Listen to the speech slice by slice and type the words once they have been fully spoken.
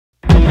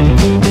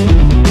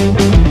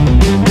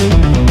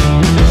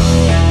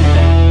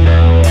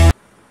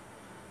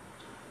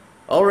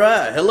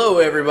Hello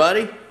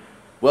everybody,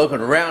 welcome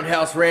to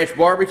Roundhouse Ranch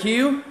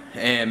Barbecue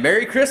and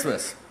Merry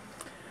Christmas.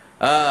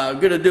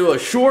 I'm going to do a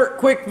short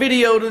quick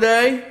video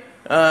today.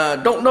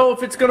 Don't know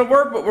if it's going to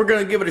work, but we're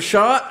going to give it a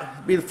shot.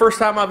 It'll be the first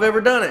time I've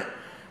ever done it.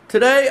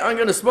 Today I'm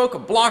going to smoke a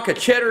block of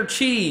cheddar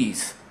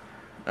cheese.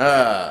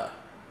 As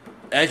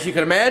you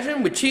can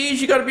imagine, with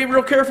cheese you got to be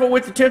real careful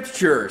with the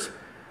temperatures.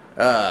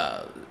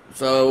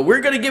 So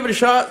we're going to give it a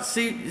shot,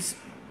 see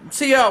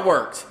how it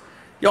works.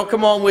 Y'all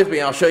come on with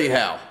me, I'll show you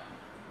how.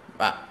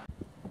 Bye.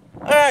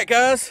 Alright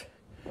guys,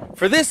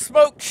 for this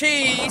smoked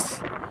cheese,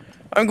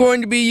 I'm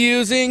going to be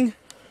using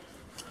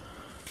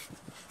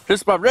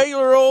just my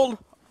regular old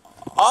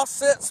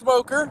offset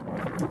smoker.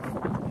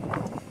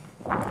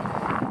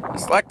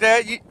 Just like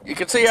that. You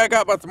can see I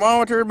got my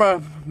thermometer,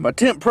 my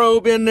temp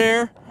probe in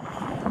there,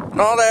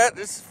 and all that.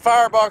 This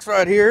firebox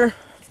right here.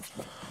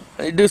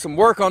 I need to do some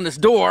work on this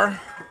door,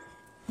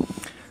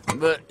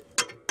 but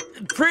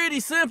pretty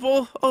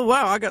simple. Oh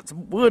wow, I got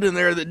some wood in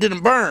there that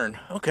didn't burn.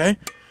 Okay.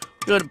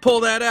 Go ahead and pull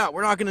that out.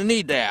 We're not going to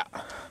need that.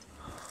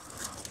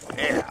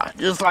 Yeah,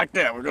 just like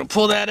that. We're going to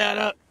pull that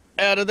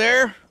out of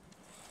there.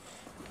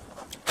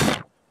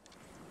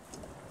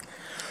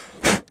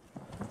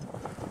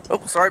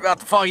 Oh, sorry about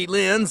the foggy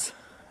lens.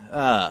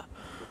 I'm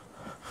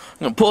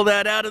going to pull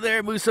that out of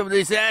there, move some of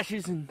these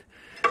ashes and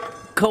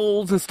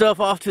coals and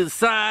stuff off to the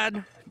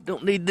side.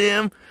 Don't need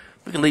them.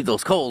 We can leave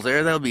those coals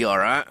there. That'll be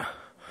alright. A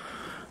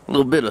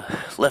little bit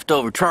of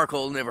leftover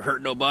charcoal never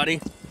hurt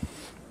nobody.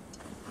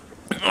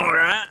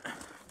 Alright,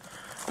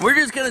 we're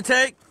just going to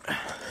take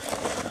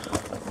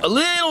a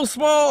little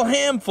small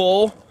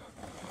handful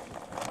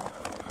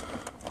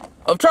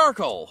of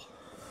charcoal.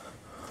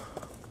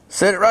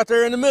 Set it right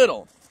there in the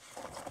middle.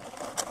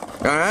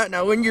 Alright,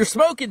 now when you're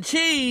smoking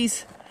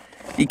cheese,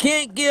 you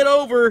can't get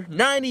over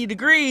 90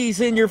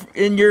 degrees in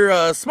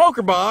your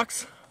smoker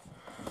box,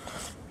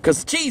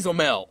 because the cheese will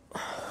melt.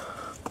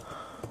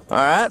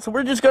 Alright, so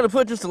we're just going to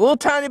put just a little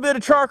tiny bit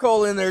of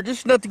charcoal in there,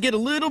 just enough to get a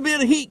little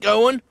bit of heat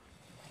going.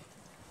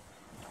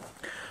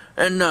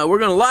 And we're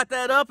going to light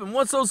that up, and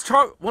once those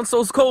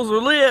coals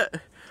are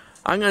lit,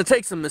 I'm going to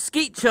take some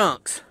mesquite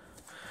chunks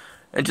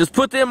and just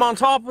put them on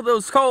top of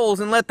those coals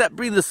and let that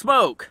breathe the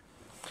smoke.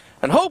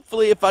 And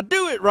hopefully, if I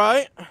do it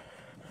right,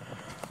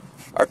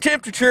 our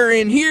temperature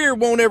in here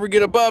won't ever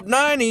get above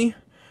 90.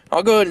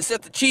 I'll go ahead and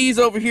set the cheese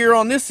over here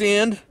on this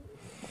end,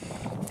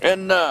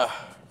 and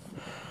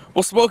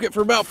we'll smoke it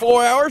for about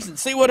 4 hours and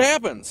see what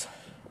happens.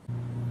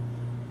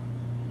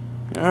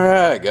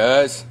 Alright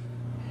guys,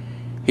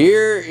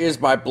 here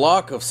is my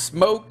block of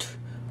smoked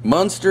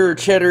Munster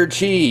cheddar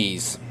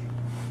cheese.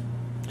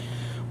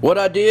 What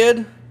I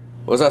did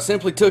was I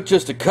simply took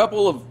just a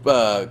couple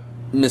of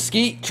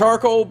mesquite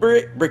charcoal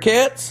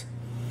briquettes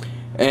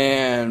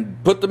and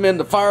put them in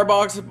the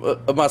firebox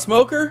of my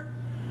smoker.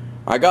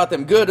 I got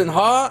them good and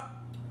hot,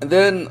 and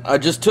then I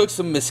just took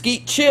some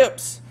mesquite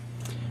chips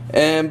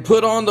and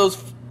put on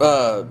those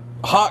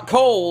hot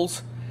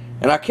coals,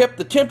 and I kept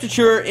the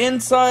temperature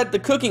inside the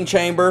cooking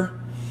chamber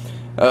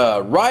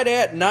right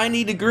at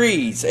 90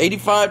 degrees,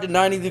 85 to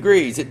 90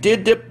 degrees. It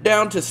did dip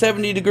down to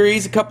 70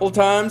 degrees a couple of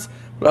times,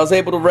 but I was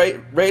able to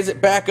raise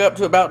it back up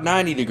to about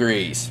 90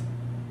 degrees.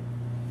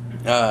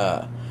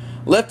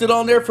 Left it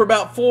on there for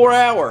about 4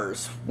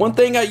 hours. One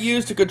thing I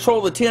used to control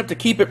the temp to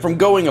keep it from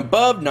going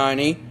above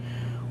 90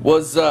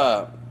 was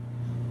I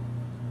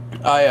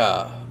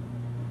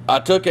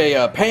took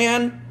a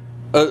pan,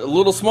 a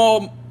little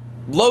small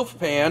loaf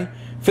pan,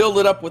 filled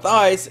it up with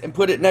ice, and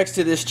put it next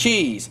to this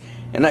cheese.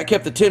 And that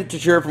kept the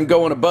temperature from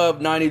going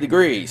above 90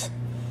 degrees.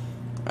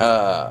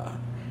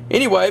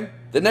 Anyway,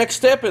 the next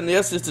step in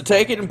this is to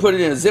take it and put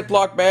it in a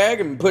Ziploc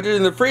bag and put it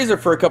in the freezer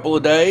for a couple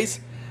of days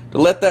to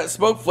let that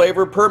smoke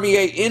flavor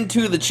permeate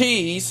into the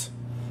cheese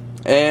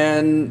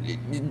and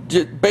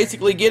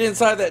basically get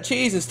inside that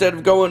cheese instead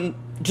of going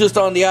just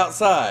on the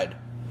outside.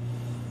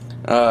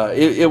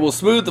 It will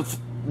smooth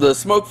the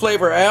smoke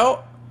flavor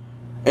out,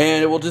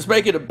 and it will just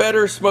make it a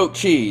better smoked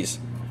cheese.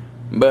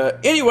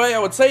 But anyway, I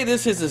would say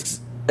this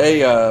is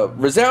a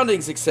resounding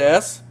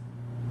success,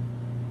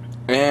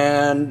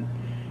 and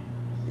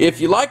if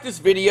you like this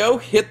video,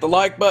 hit the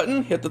like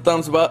button, hit the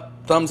thumbs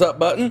up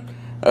button,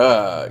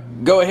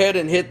 go ahead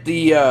and hit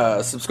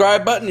the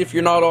subscribe button if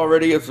you're not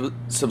already a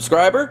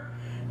subscriber,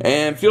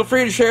 and feel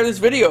free to share this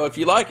video if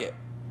you like it.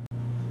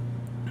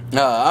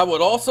 I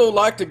would also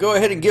like to go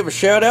ahead and give a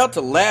shout out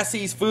to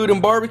Lassie's Food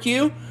and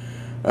Barbecue.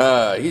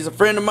 He's a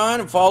friend of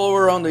mine and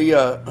follower on the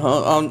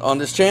on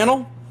this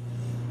channel.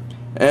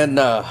 And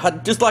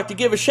I'd just like to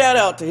give a shout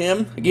out to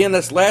him. Again,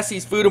 that's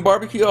Lassie's Food and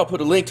Barbecue. I'll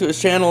put a link to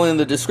his channel in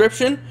the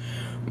description.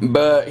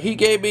 But he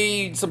gave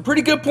me some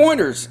pretty good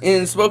pointers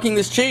in smoking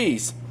this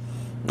cheese.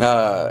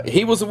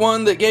 He was the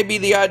one that gave me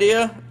the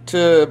idea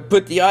to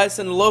put the ice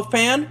in the loaf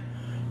pan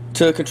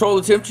to control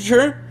the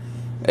temperature.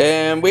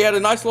 And we had a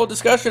nice little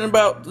discussion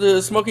about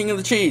the smoking of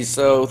the cheese.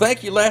 So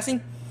thank you,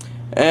 Lassie.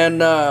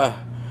 And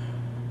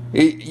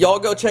y'all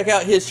go check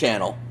out his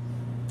channel.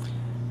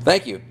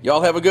 Thank you.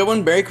 Y'all have a good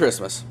one. Merry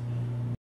Christmas.